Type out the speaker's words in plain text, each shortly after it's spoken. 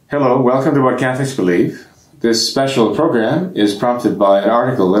Hello, welcome to What Catholics Believe. This special program is prompted by an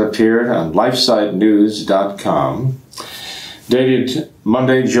article that appeared on lifesitenews.com, dated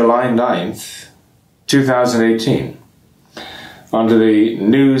Monday, July 9th, 2018, under the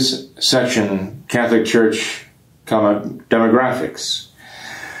news section, Catholic Church, Demographics.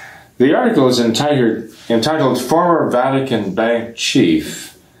 The article is entitled Former Vatican Bank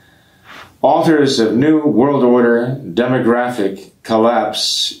Chief, Authors of New World Order Demographic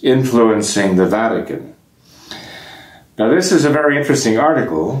Collapse Influencing the Vatican. Now, this is a very interesting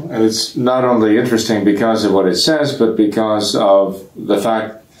article, and it's not only interesting because of what it says, but because of the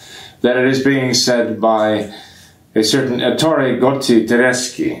fact that it is being said by a certain Ettore Gotti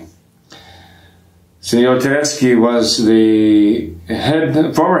Tedeschi. Signor Tedeschi was the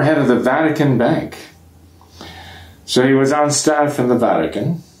former head of the Vatican Bank. So he was on staff in the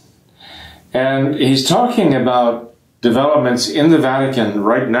Vatican, and he's talking about developments in the Vatican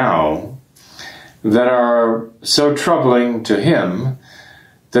right now that are so troubling to him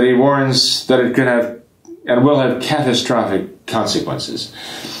that he warns that it could have and will have catastrophic consequences.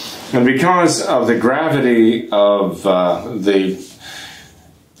 And because of the gravity of the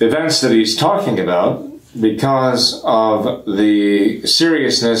events that he's talking about, because of the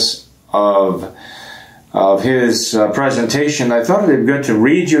seriousness of his presentation, I thought it would be good to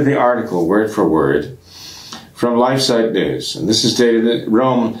read you the article word for word from LifeSite News. And this is dated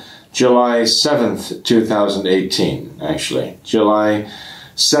Rome, July 7th, 2018, actually. July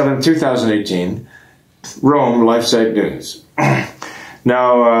 7th, 2018, Rome, LifeSite News.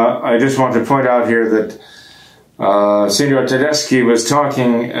 Now, I just want to point out here that Signor Tedeschi was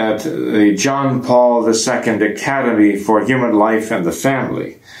talking at the John Paul II Academy for Human Life and the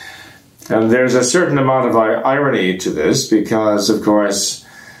Family. And there's a certain amount of irony to this because, of course,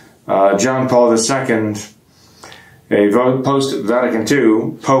 John Paul II, a post-Vatican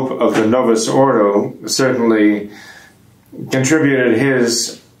II Pope of the Novus Ordo, certainly contributed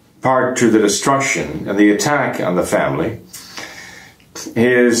his part to the destruction and the attack on the family.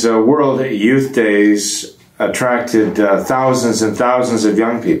 His World Youth Days attracted thousands and thousands of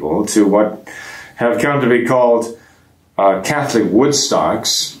young people to what have come to be called Catholic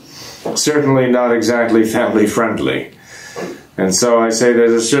Woodstocks, certainly not exactly family-friendly. And so I say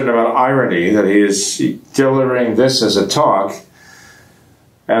there's a certain amount of irony that he is delivering this as a talk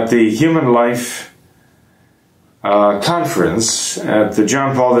at the Human Life Conference at the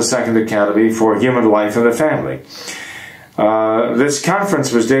John Paul II Academy for Human Life and the Family. This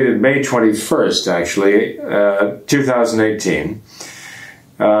conference was dated May 21st, actually, 2018.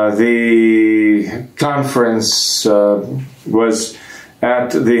 The conference was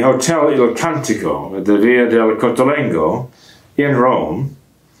at the Hotel Il Cantico at the Via del Cottolengo in Rome.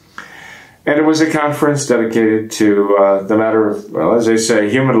 And it was a conference dedicated to the matter of, well, as they say,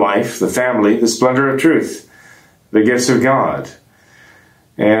 human life, the family, the splendor of truth, the gifts of God.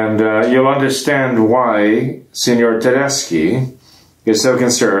 And you'll understand why Signor Tedeschi is so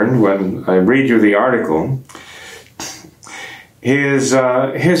concerned when I read you the article. His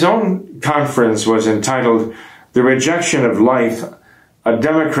own conference was entitled The Rejection of Life, a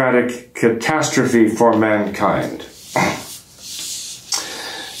Democratic Catastrophe for Mankind.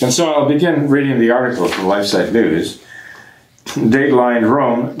 And so I'll begin reading the article from LifeSite News, dateline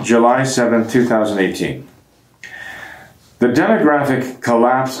Rome, July 7, 2018. The demographic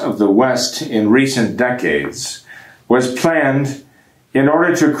collapse of the West in recent decades was planned in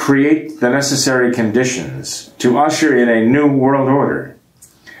order to create the necessary conditions to usher in a new world order.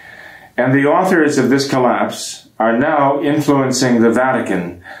 And the authors of this collapse are now influencing the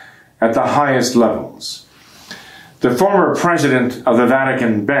Vatican at the highest levels. The former president of the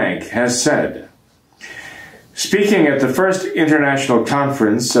Vatican Bank has said, speaking at the first international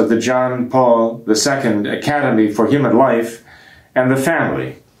conference of the John Paul II Academy for Human Life and the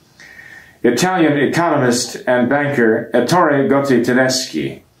Family, Italian economist and banker Ettore Gotti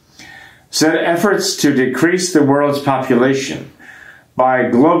Tedeschi said efforts to decrease the world's population by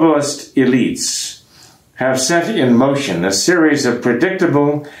globalist elites have set in motion a series of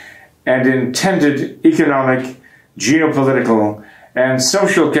predictable and intended economic, geopolitical, and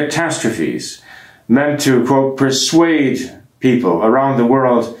social catastrophes meant to, quote, persuade people around the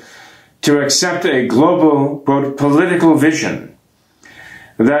world to accept a global, quote, political vision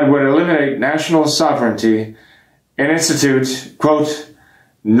that would eliminate national sovereignty and institute, quote,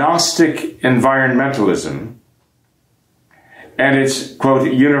 Gnostic environmentalism and its,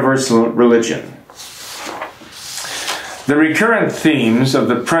 quote, universal religion. The recurrent themes of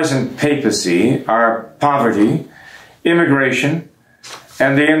the present papacy are poverty, immigration,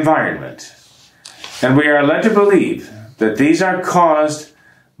 and the environment. And we are led to believe that these are caused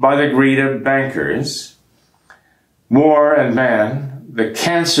by the greed of bankers. War and man, the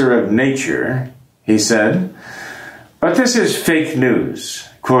cancer of nature, he said. But this is fake news,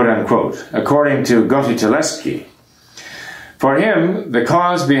 quote unquote, according to Gotti Teleski. For him, the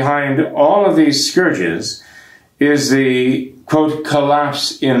cause behind all of these scourges is the, quote,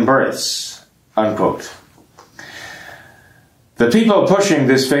 collapse in births, unquote. The people pushing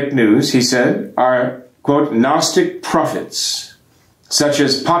this fake news, he said, are, quote, Gnostic prophets, such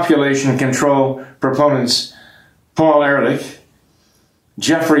as population control proponents Paul Ehrlich,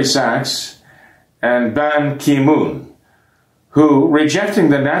 Jeffrey Sachs, and Ban Ki-moon, who, rejecting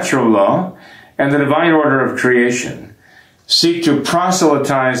the natural law and the divine order of creation, seek to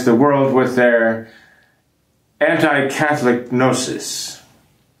proselytize the world with their anti-Catholic gnosis.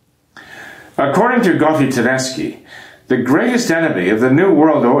 According to Gotti Teleski, the greatest enemy of the New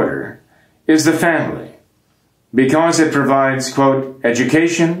World Order is the family, because it provides, quote,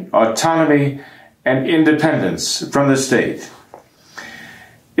 education, autonomy, and independence from the state.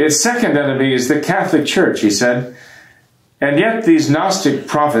 Its second enemy is the Catholic Church, he said, and yet these Gnostic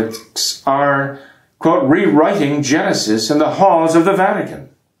prophets are, quote, rewriting Genesis in the halls of the Vatican.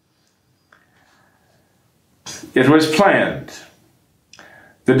 It was planned.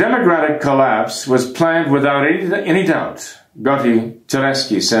 The democratic collapse was planned without any doubt, Gotti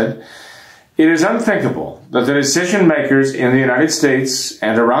Teleski said. It is unthinkable that the decision makers in the United States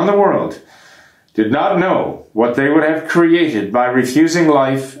and around the world did not know what they would have created by refusing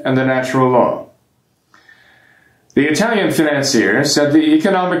life and the natural law. The Italian financier said the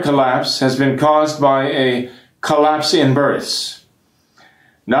economic collapse has been caused by a collapse in births,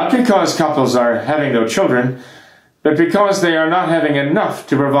 not because couples are having no children, but because they are not having enough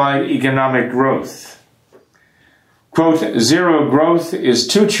to provide economic growth. Quote, zero growth is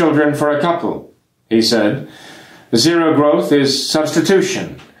 2 children for a couple, he said. Zero growth is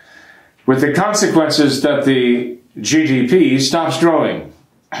substitution, with the consequences that the GDP stops growing.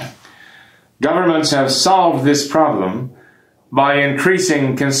 Governments have solved this problem by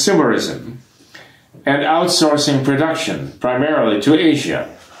increasing consumerism and outsourcing production, primarily to Asia.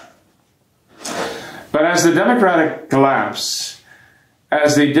 But as the demographic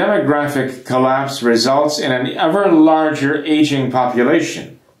collapse results in an ever larger aging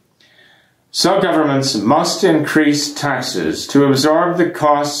population, so governments must increase taxes to absorb the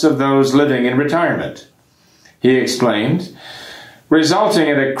costs of those living in retirement, he explained, resulting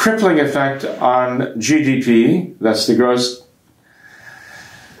in a crippling effect on GDP, that's the gross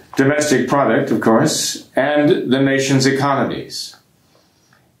domestic product, of course, and the nation's economies.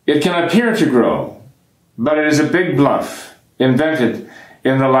 It can appear to grow, but it is a big bluff invented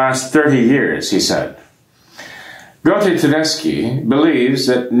in the last 30 years, he said. Gotti Teleski believes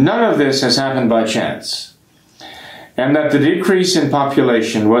that none of this has happened by chance, and that the decrease in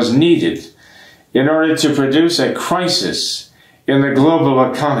population was needed in order to produce a crisis in the global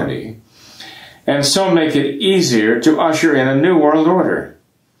economy, and so make it easier to usher in a new world order.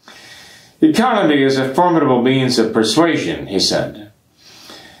 Economy is a formidable means of persuasion, he said.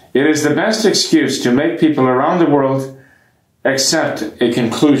 It is the best excuse to make people around the world accept a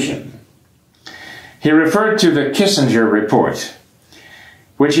conclusion. He referred to the Kissinger report,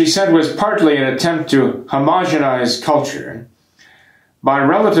 which he said was partly an attempt to homogenize culture by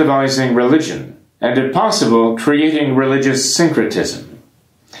relativizing religion and, if possible, creating religious syncretism.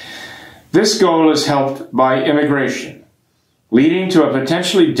 This goal is helped by immigration, leading to a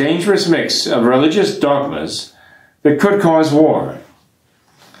potentially dangerous mix of religious dogmas that could cause war.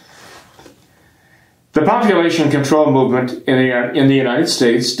 The population control movement in the United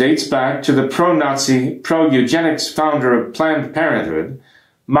States dates back to the pro-Nazi, pro-eugenics founder of Planned Parenthood,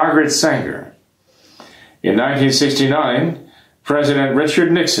 Margaret Sanger. In 1969, President Richard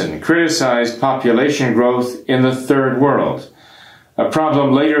Nixon criticized population growth in the Third World, a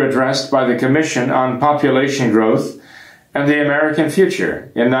problem later addressed by the Commission on Population Growth and the American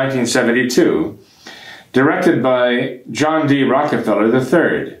Future in 1972, directed by John D. Rockefeller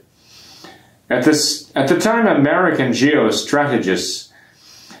III. At the time, American geostrategists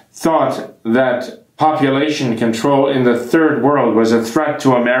thought that population control in the Third World was a threat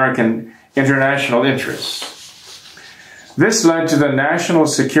to American international interests. This led to the National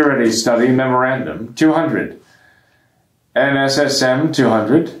Security Study Memorandum 200, NSSM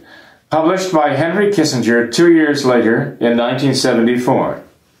 200, published by Henry Kissinger 2 years later in 1974.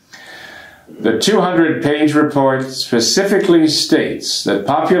 The 200-page report specifically states that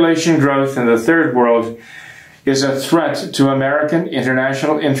population growth in the Third World is a threat to American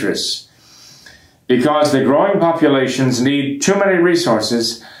international interests because the growing populations need too many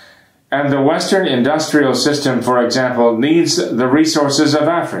resources and the Western industrial system, for example, needs the resources of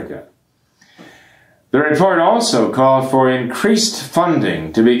Africa. The report also called for increased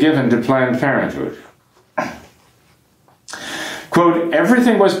funding to be given to Planned Parenthood. Quote,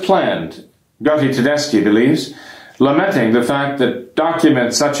 everything was planned, Gotti Tedeschi believes, lamenting the fact that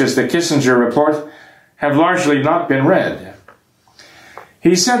documents such as the Kissinger report have largely not been read.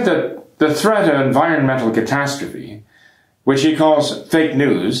 He said that the threat of environmental catastrophe, which he calls fake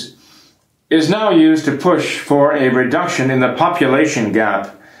news, is now used to push for a reduction in the population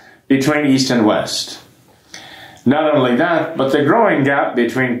gap between East and West. Not only that, but the growing gap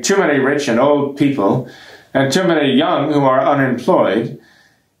between too many rich and old people and too many young who are unemployed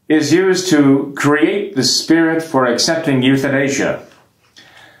is used to create the spirit for accepting euthanasia.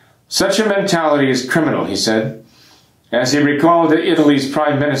 Such a mentality is criminal, he said, as he recalled Italy's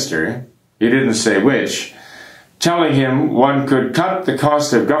prime minister, he didn't say which, telling him one could cut the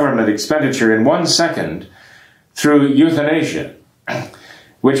cost of government expenditure in 1 second through euthanasia,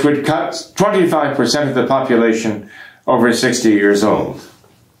 which would cut 25% of the population over 60 years old.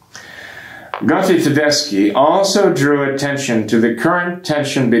 Gotti Tedeschi also drew attention to the current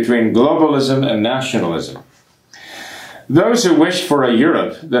tension between globalism and nationalism. Those who wished for a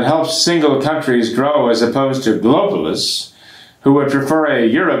Europe that helps single countries grow as opposed to globalists who would prefer a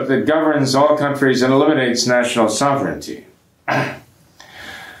Europe that governs all countries and eliminates national sovereignty.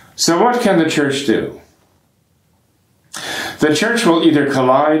 So what can the church do? The church will either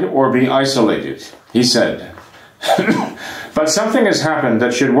collide or be isolated, he said. But something has happened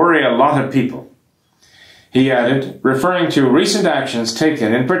that should worry a lot of people. He added, referring to recent actions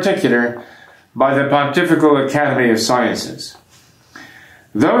taken, in particular, by the Pontifical Academy of Sciences.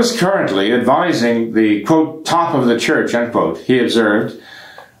 Those currently advising the, quote, top of the church, unquote, he observed,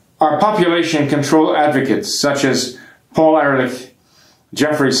 are population control advocates such as Paul Ehrlich,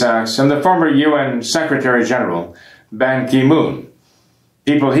 Jeffrey Sachs, and the former UN Secretary General, Ban Ki-moon,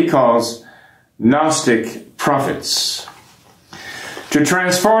 people he calls Gnostic prophets. To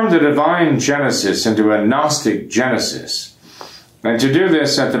transform the divine Genesis into a Gnostic Genesis, and to do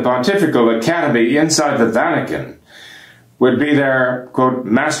this at the Pontifical Academy inside the Vatican, would be their, quote,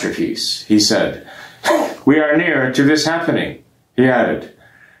 masterpiece, he said. We are near to this happening, he added.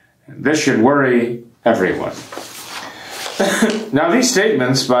 This should worry everyone. Now, these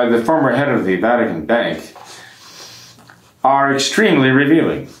statements by the former head of the Vatican Bank are extremely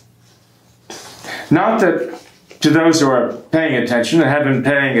revealing. Not that to those who are paying attention and have been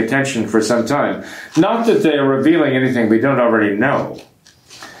paying attention for some time, not that they are revealing anything we don't already know.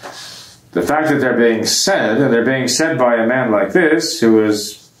 The fact that they're being said, and they're being said by a man like this, who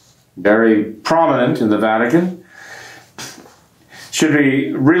is very prominent in the Vatican, should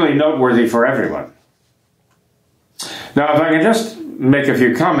be really noteworthy for everyone. Now, if I can just make a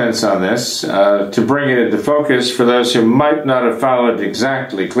few comments on this to bring it into focus for those who might not have followed it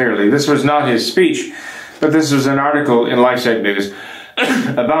exactly clearly. This was not his speech, but this was an article in LifeSite News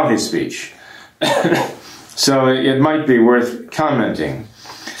about his speech. So it might be worth commenting.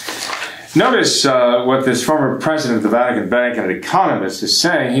 Notice what this former president of the Vatican Bank and an economist is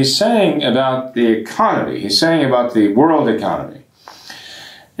saying. He's saying about the economy. He's saying about the world economy.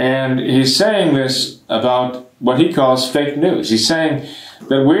 And he's saying this about what he calls fake news. He's saying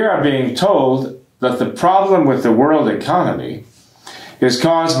that we are being told that the problem with the world economy is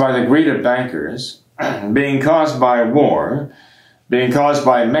caused by the greed of bankers, being caused by war, being caused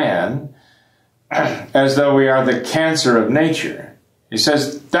by man, as though we are the cancer of nature. He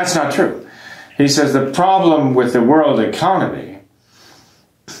says that's not true. He says the problem with the world economy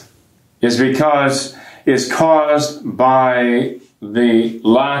is caused by the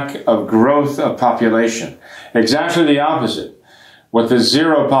lack of growth of population. Exactly the opposite. What the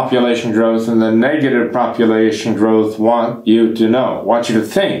zero population growth and the negative population growth want you to know, want you to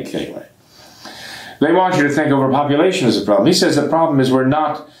think anyway. They want you to think overpopulation is a problem. He says the problem is we're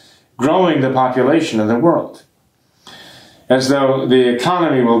not growing the population in the world. As though the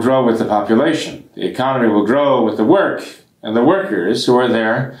economy will grow with the population. The economy will grow with the work and the workers who are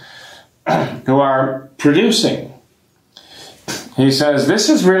there, who are producing. He says this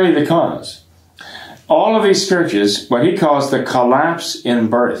is really the cause. All of these churches, what he calls the collapse in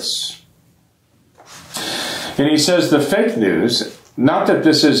births. And he says the fake news, not that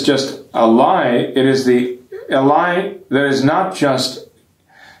this is just a lie, it is a lie that is not just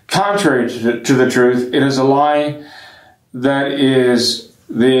contrary to the truth, it is a lie that is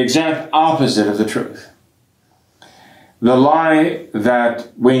the exact opposite of the truth. The lie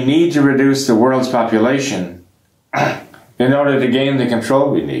that we need to reduce the world's population in order to gain the control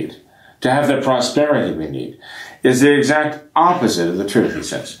we need, to have the prosperity we need, is the exact opposite of the truth, he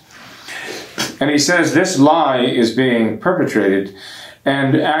says. And he says this lie is being perpetrated,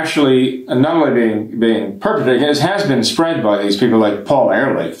 and actually not only being perpetrated, it has been spread by these people like Paul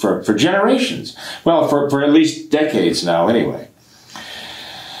Ehrlich for generations. Well, for at least decades now anyway.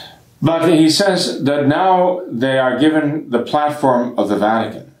 But he says that now they are given the platform of the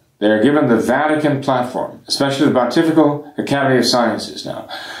Vatican. They are given the Vatican platform, especially the Pontifical Academy of Sciences now,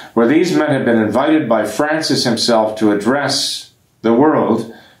 where these men have been invited by Francis himself to address the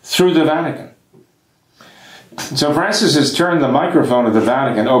world through the Vatican. So Francis has turned the microphone of the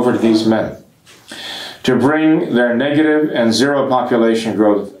Vatican over to these men to bring their negative and zero population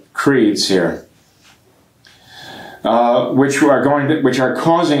growth creeds here, which are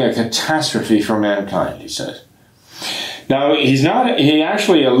causing a catastrophe for mankind, he said. Now, he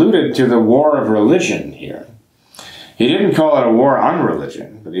actually alluded to the war of religion here. He didn't call it a war on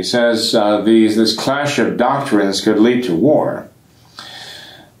religion, but he says this clash of doctrines could lead to war.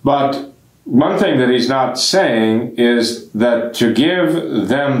 But one thing that he's not saying is that to give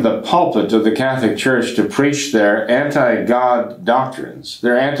them the pulpit of the Catholic Church to preach their anti-God doctrines,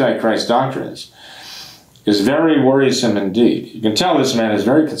 their anti-Christ doctrines, is very worrisome indeed. You can tell this man is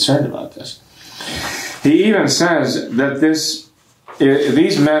very concerned about this. He even says that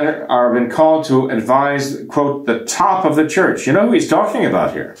these men are been called to advise, quote, the top of the church. You know who he's talking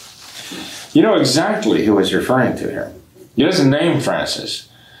about here. You know exactly who he's referring to here. He doesn't name Francis.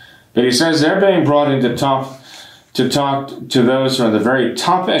 But he says they're being brought in to talk to those who are in the very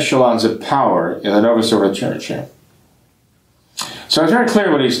top echelons of power in the Novus Ordo Church here. So it's very clear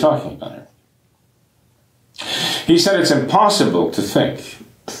what he's talking about here. He said it's impossible to think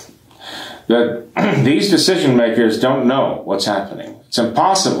that these decision makers don't know what's happening. It's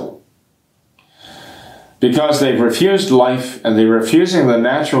impossible. Because they've refused life and they're refusing the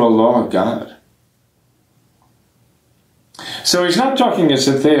natural law of God. So he's not talking as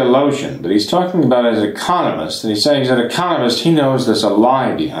a theologian, but he's talking about as an economist. And he's saying as an economist, he knows there's a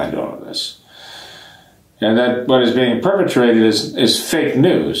lie behind all of this. And that what is being perpetrated is fake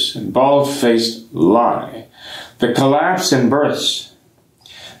news, a bald-faced lie. The collapse in births,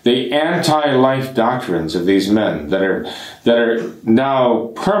 the anti-life doctrines of these men that are now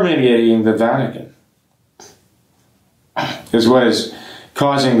permeating the Vatican is what is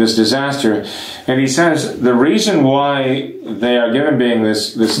causing this disaster. And he says the reason why they are given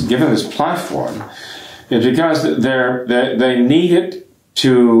this platform is because they need it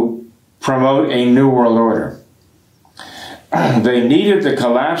to promote a new world order. They needed the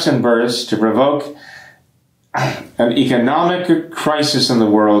collapse in births to provoke an economic crisis in the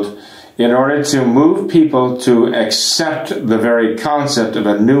world in order to move people to accept the very concept of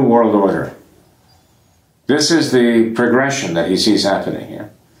a new world order. This is the progression that he sees happening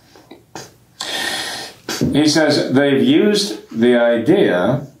here. He says they've used the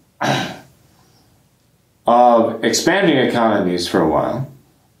idea of expanding economies for a while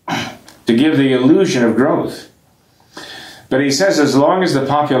to give the illusion of growth. But he says as long as the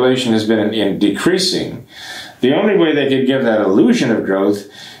population has been in decreasing, the only way they could give that illusion of growth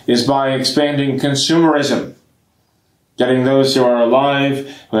is by expanding consumerism. Getting those who are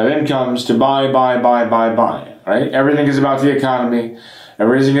alive, who have incomes, to buy. Right? Everything is about the economy.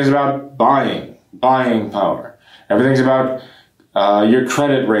 Everything is about buying power. Everything's about your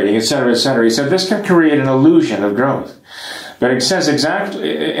credit rating, etc., etc. He said this can create an illusion of growth. But it says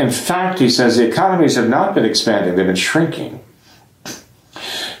exactly, in fact, he says the economies have not been expanding, they've been shrinking.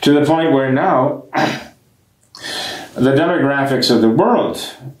 To the point where now the demographics of the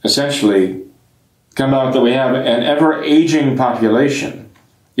world essentially come out that we have an ever-aging population,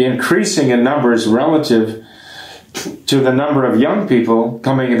 increasing in numbers relative to the number of young people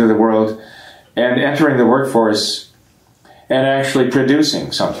coming into the world and entering the workforce and actually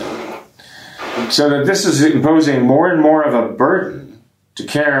producing something. So that this is imposing more and more of a burden to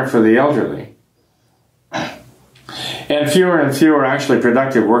care for the elderly. And fewer actually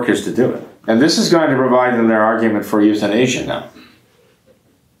productive workers to do it. And this is going to provide them their argument for euthanasia now.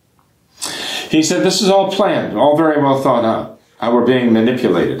 He said this is all planned, all very well thought out. How we're being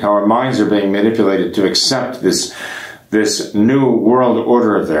manipulated, how our minds are being manipulated to accept this new world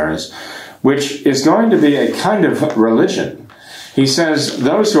order of theirs, which is going to be a kind of religion. He says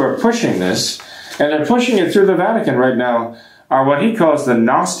those who are pushing this, and they're pushing it through the Vatican right now, are what he calls the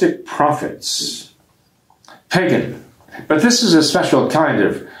Gnostic prophets. Pagan. But this is a special kind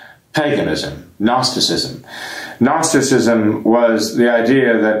of paganism, Gnosticism. Gnosticism was the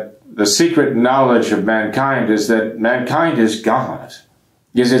idea that the secret knowledge of mankind is that mankind is God,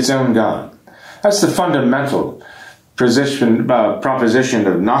 is its own God. That's the fundamental proposition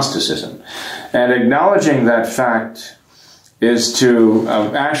of Gnosticism. And acknowledging that fact is to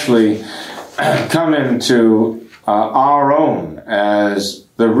actually come into our own as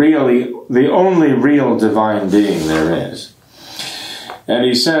the only real divine being there is. And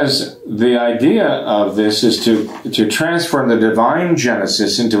he says the idea of this is to transform the divine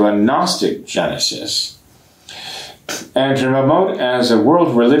Genesis into a Gnostic Genesis, and to promote as a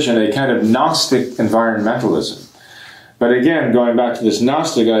world religion a kind of Gnostic environmentalism. But again, going back to this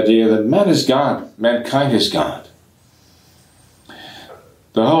Gnostic idea that man is God, mankind is God.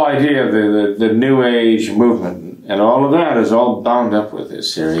 The whole idea of the New Age movement and all of that is all bound up with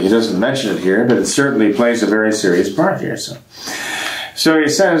this here. He doesn't mention it here, but it certainly plays a very serious part here. So he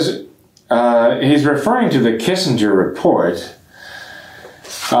says, he's referring to the Kissinger report,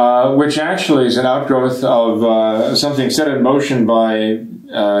 which actually is an outgrowth of something set in motion by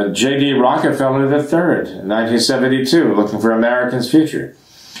J.D. Rockefeller III in 1972, looking for America's future,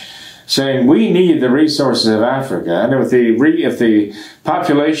 saying we need the resources of Africa, and if the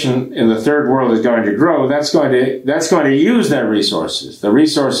population in the third world is going to grow, that's going to use their resources, the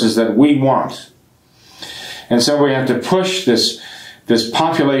resources that we want, and so we have to push this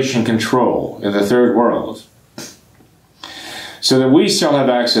population control in the third world, so that we still have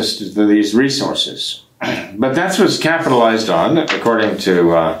access to these resources. But that's what's capitalized on, according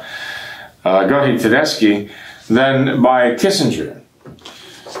to Gotti Tedeschi, then by Kissinger,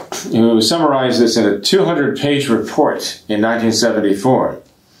 who summarized this in a 200-page report in 1974,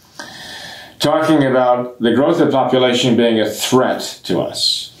 talking about the growth of population being a threat to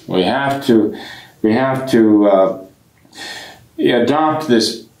us. We have to adopt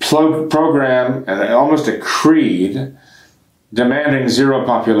this program and almost a creed demanding zero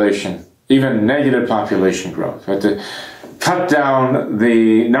population, even negative population growth. We have to cut down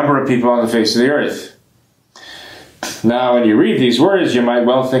the number of people on the face of the earth. Now, when you read these words, you might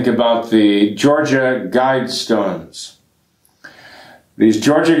well think about the Georgia Guidestones. These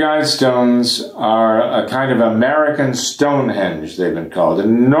Georgia Guidestones are a kind of American Stonehenge, they've been called.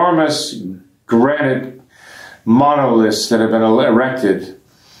 Enormous granite monoliths that have been erected,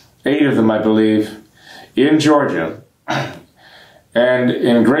 8 of them, I believe, in Georgia, and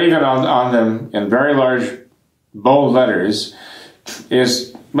engraven on them in very large, bold letters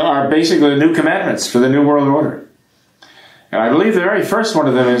are basically the new commandments for the New World Order. And I believe the very first one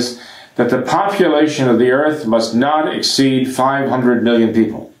of them is that the population of the earth must not exceed 500 million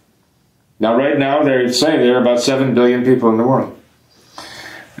people. Now, right now, they say there are about 7 billion people in the world.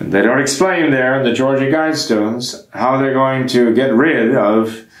 And they don't explain there in the Georgia Guidestones how they're going to get rid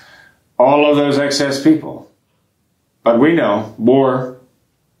of all of those excess people. But we know war,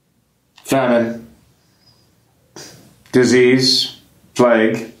 famine, disease,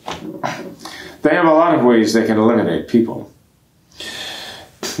 plague, they have a lot of ways they can eliminate people.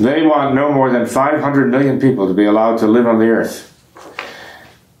 They want no more than 500 million people to be allowed to live on the earth.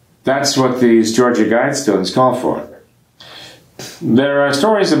 That's what these Georgia Guidestones call for. There are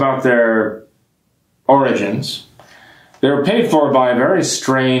stories about their origins. They were paid for by a very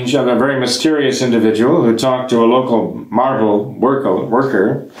strange and a very mysterious individual who talked to a local marble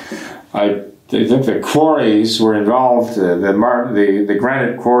worker. I think the quarries were involved, the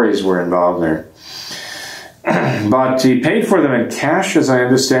granite quarries were involved there. But he paid for them in cash, as I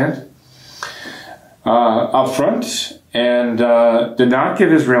understand, up front, and did not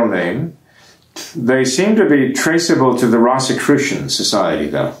give his real name. They seem to be traceable to the Rosicrucian Society,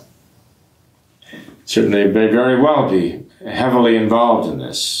 though. Certainly, they very well be heavily involved in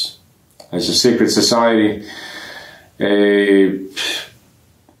this. As a secret society, a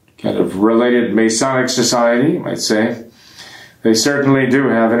kind of related Masonic society, you might say, they certainly do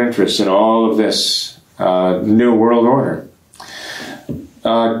have an interest in all of this New World Order.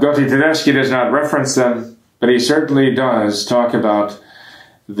 Gotti Tedeschi does not reference them, but he certainly does talk about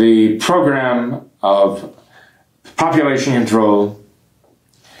the program of population control,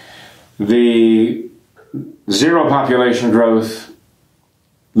 the zero population growth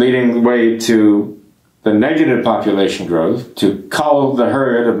leading the way to the negative population growth, to cull the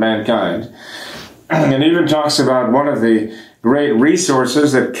herd of mankind, and even talks about one of the great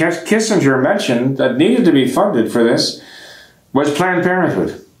resources that Kissinger mentioned that needed to be funded for this was Planned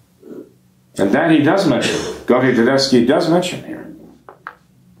Parenthood. And that he does mention. Gotti Tedeschi does mention here.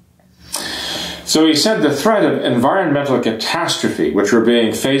 So he said the threat of environmental catastrophe, which we're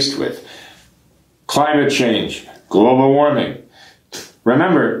being faced with, climate change, global warming.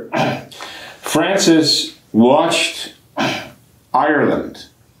 Remember, Francis watched Ireland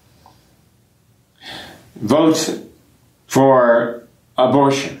vote for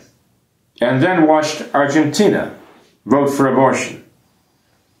abortion, and then watched Argentina vote for abortion.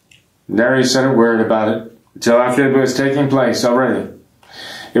 Never said a word about it until after it was taking place already.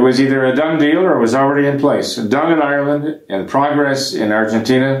 It was either a done deal or it was already in place. Done in Ireland, in progress in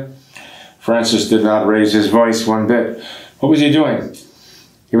Argentina. Francis did not raise his voice one bit. What was he doing?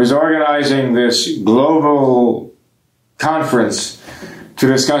 He was organizing this global conference to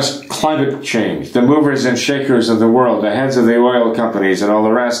discuss climate change. The movers and shakers of the world, the heads of the oil companies and all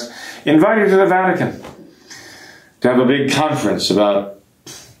the rest, invited to the Vatican to have a big conference about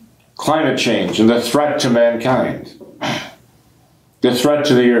climate change and the threat to mankind, the threat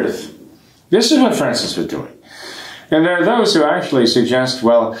to the earth. This is what Francis was doing. And there are those who actually suggest,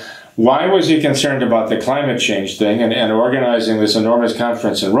 well, why was he concerned about the climate change thing and organizing this enormous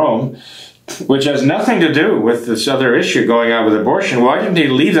conference in Rome, which has nothing to do with this other issue going on with abortion? Why didn't he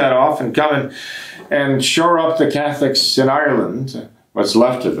leave that off and come and shore up the Catholics in Ireland, what's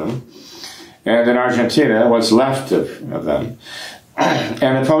left of them, and in Argentina, what's left of them,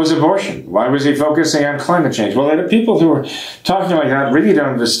 and oppose abortion? Why was he focusing on climate change? Well, the people who are talking like that really don't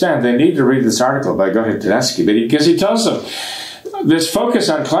understand. They need to read this article by Gotthard Tedeschi, because he tells them this focus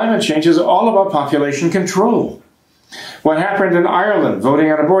on climate change is all about population control. What happened in Ireland,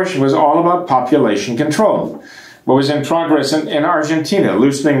 voting on abortion, was all about population control. What was in progress in Argentina,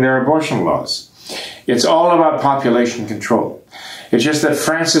 loosening their abortion laws. It's all about population control. It's just that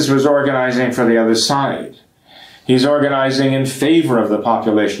Francis was organizing for the other side. He's organizing in favor of the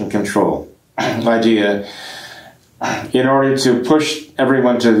population control idea in order to push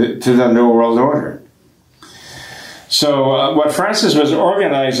everyone to the New World Order. So what Francis was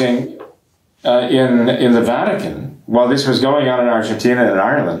organizing in the Vatican, while this was going on in Argentina and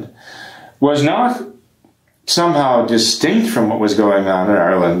Ireland, was not somehow distinct from what was going on in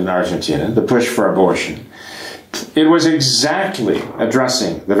Ireland and Argentina, the push for abortion. It was exactly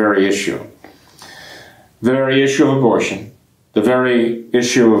addressing the very issue of abortion, the very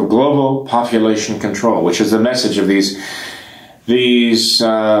issue of global population control, which is the message of these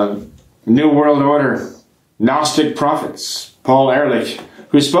New World Order Gnostic prophets, Paul Ehrlich,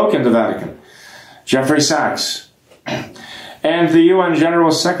 who spoke in the Vatican, Jeffrey Sachs, and the UN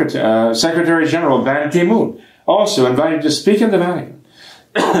General Secretary General Ban Ki-moon, also invited to speak in the Vatican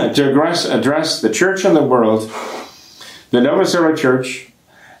to address the church and the world, the Novus Ordo Church,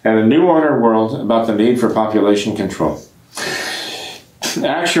 and the New Order world about the need for population control.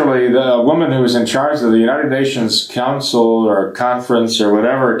 Actually, the woman who was in charge of the United Nations Council or Conference or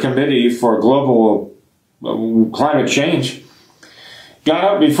whatever committee for global climate change got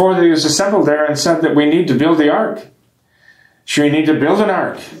up before they was assembled there and said that we need to build the ark. We need to build an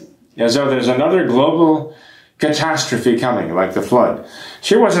ark, as though there's another global catastrophe coming, like the flood.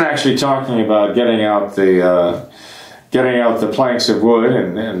 She wasn't actually talking about getting out the planks of wood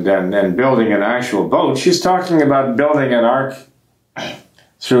and building an actual boat. She's talking about building an ark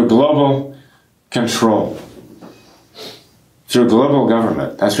through global control, through global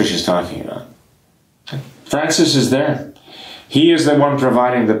government. That's what she's talking about. Francis is there. He is the one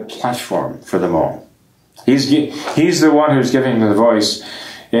providing the platform for them all. He's the one who's giving the voice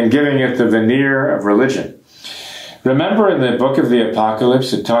and giving it the veneer of religion. Remember in the book of the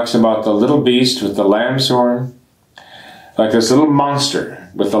Apocalypse, it talks about the little beast with the lamb's horn, like this little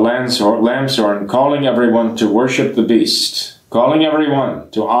monster with the lamb's horn, calling everyone to worship the beast, calling everyone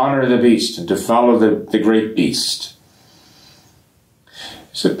to honor the beast and to follow the great beast.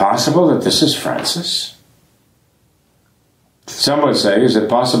 Is it possible that this is Francis? Some would say, is it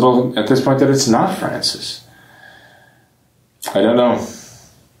possible at this point that it's not Francis? I don't know.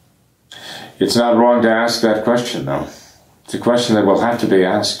 It's not wrong to ask that question, though. It's a question that will have to be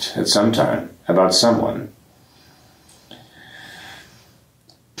asked at some time about someone.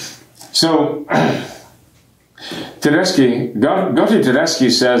 So, Gotthard Tedeschi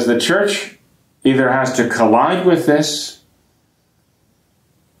says the church either has to collide with this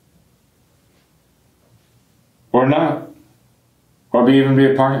or not, or even be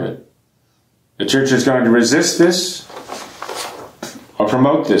a part of it. The church is going to resist this or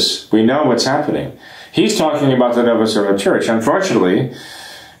promote this. We know what's happening. He's talking about the Novus Ordo Church. Unfortunately,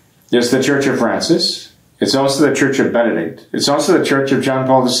 it's the Church of Francis. It's also the Church of Benedict. It's also the Church of John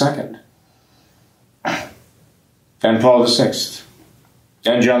Paul II. And Paul VI.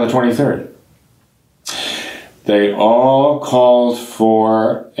 And John the 23rd. They all called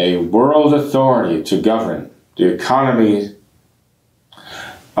for a world authority to govern the economy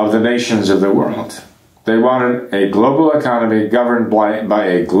of the nations of the world. They wanted a global economy governed by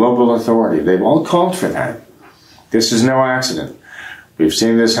a global authority. They've all called for that. This is no accident. We've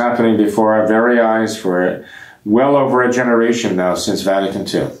seen this happening before our very eyes for well over a generation now, since Vatican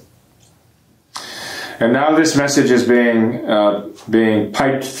II. And now this message is being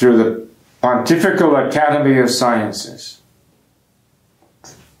piped through the Pontifical Academy of Sciences.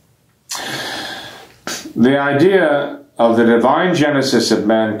 The idea of the divine genesis of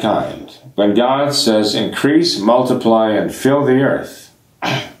mankind, when God says, increase, multiply, and fill the earth,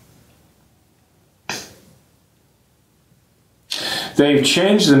 they've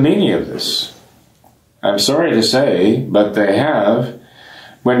changed the meaning of this. I'm sorry to say, but they have.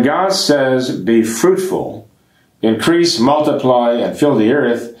 When God says, be fruitful, increase, multiply, and fill the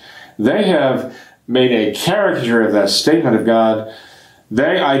earth, they have made a caricature of that statement of God.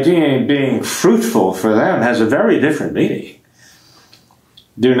 The idea of being fruitful for them has a very different meaning.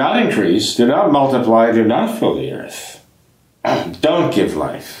 Do not increase, do not multiply, do not fill the earth. Don't give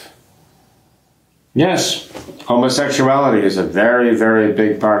life. Yes, homosexuality is a very, very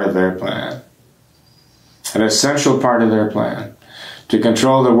big part of their plan. An essential part of their plan to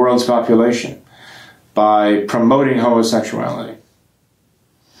control the world's population by promoting homosexuality.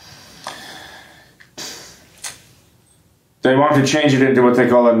 They want to change it into what they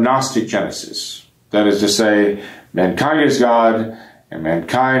call a Gnostic Genesis. That is to say, mankind is God, and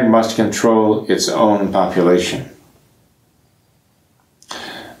mankind must control its own population.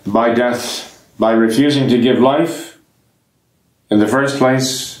 By death, by refusing to give life in the first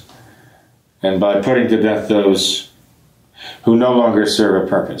place, and by putting to death those who no longer serve a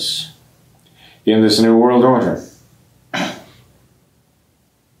purpose in this new world order.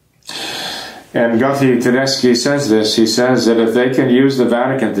 And Gothi Tedeschi says this. He says that if they can use the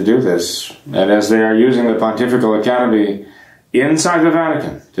Vatican to do this, and as they are using the Pontifical Academy inside the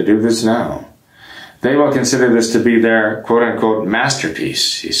Vatican to do this now, they will consider this to be their quote-unquote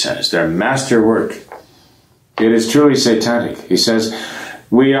masterpiece, he says, their masterwork. It is truly satanic. He says,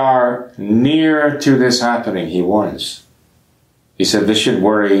 we are near to this happening, he warns. He said this should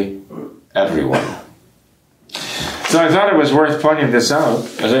worry everyone. So I thought it was worth pointing this out.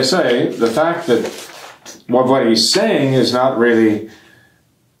 As I say, the fact that what he's saying is not really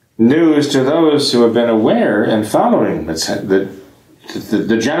news to those who have been aware and following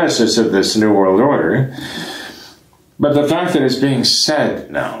the genesis of this New World Order, but the fact that it's being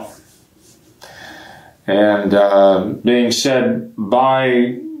said now, and being said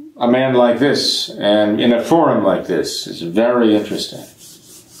by a man like this, and in a forum like this, is very interesting.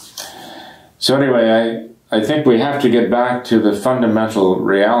 So anyway, I think we have to get back to the fundamental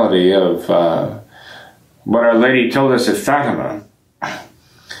reality of what Our Lady told us at Fatima,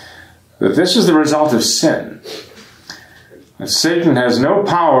 that this is the result of sin. That Satan has no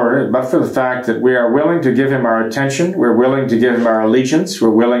power but for the fact that we are willing to give him our attention, we're willing to give him our allegiance, we're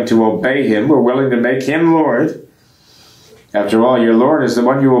willing to obey him, we're willing to make him Lord. After all, your Lord is the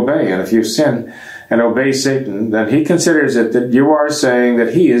one you obey, and if you sin and obey Satan, then he considers it that you are saying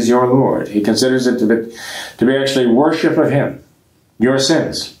that he is your Lord. He considers it to be actually worship of him. Your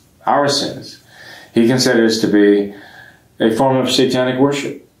sins, our sins, he considers to be a form of satanic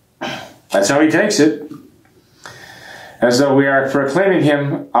worship. That's how he takes it. As though we are proclaiming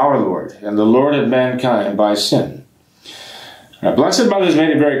him our Lord and the Lord of mankind by sin. Our Blessed Mother has made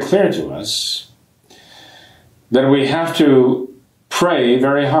it very clear to us that we have to pray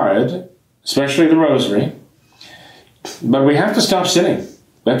very hard, especially the rosary, but we have to stop sinning.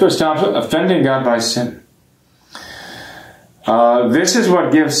 We have to stop offending God by sin. This is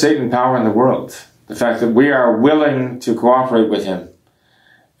what gives Satan power in the world. The fact that we are willing to cooperate with him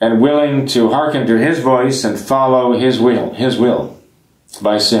and willing to hearken to his voice and follow his will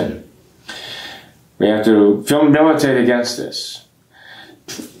by sin. We have to militate against this.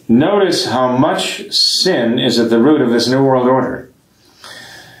 Notice how much sin is at the root of this New World Order.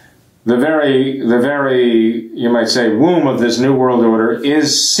 The very, you might say, womb of this New World Order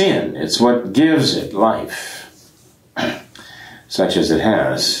is sin. It's what gives it life, such as it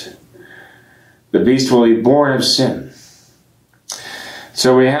has. The beast will be born of sin.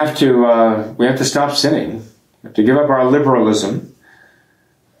 So we have to stop sinning. We have to give up our liberalism.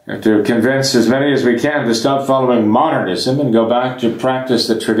 We have to convince as many as we can to stop following modernism and go back to practice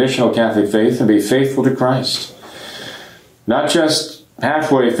the traditional Catholic faith and be faithful to Christ. Not just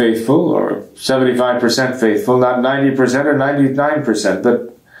halfway faithful or 75% faithful, not 90% or 99%,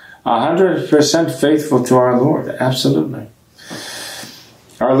 but 100% faithful to our Lord. Absolutely.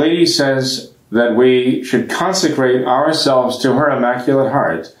 Our Lady says that we should consecrate ourselves to her Immaculate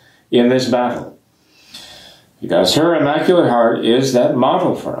Heart in this battle. Because her Immaculate Heart is that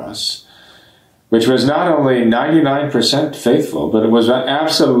model for us, which was not only 99% faithful, but it was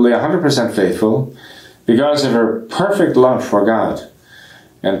absolutely 100% faithful because of her perfect love for God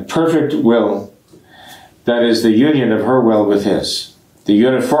and perfect will, that is the union of her will with his, the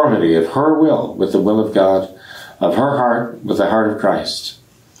uniformity of her will with the will of God, of her heart with the heart of Christ.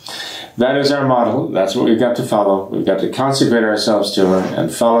 That is our model. That's what we've got to follow. We've got to consecrate ourselves to her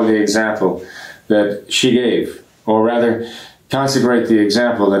and follow the example that she gave, or rather, consecrate the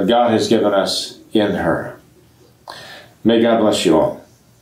example that God has given us in her. May God bless you all.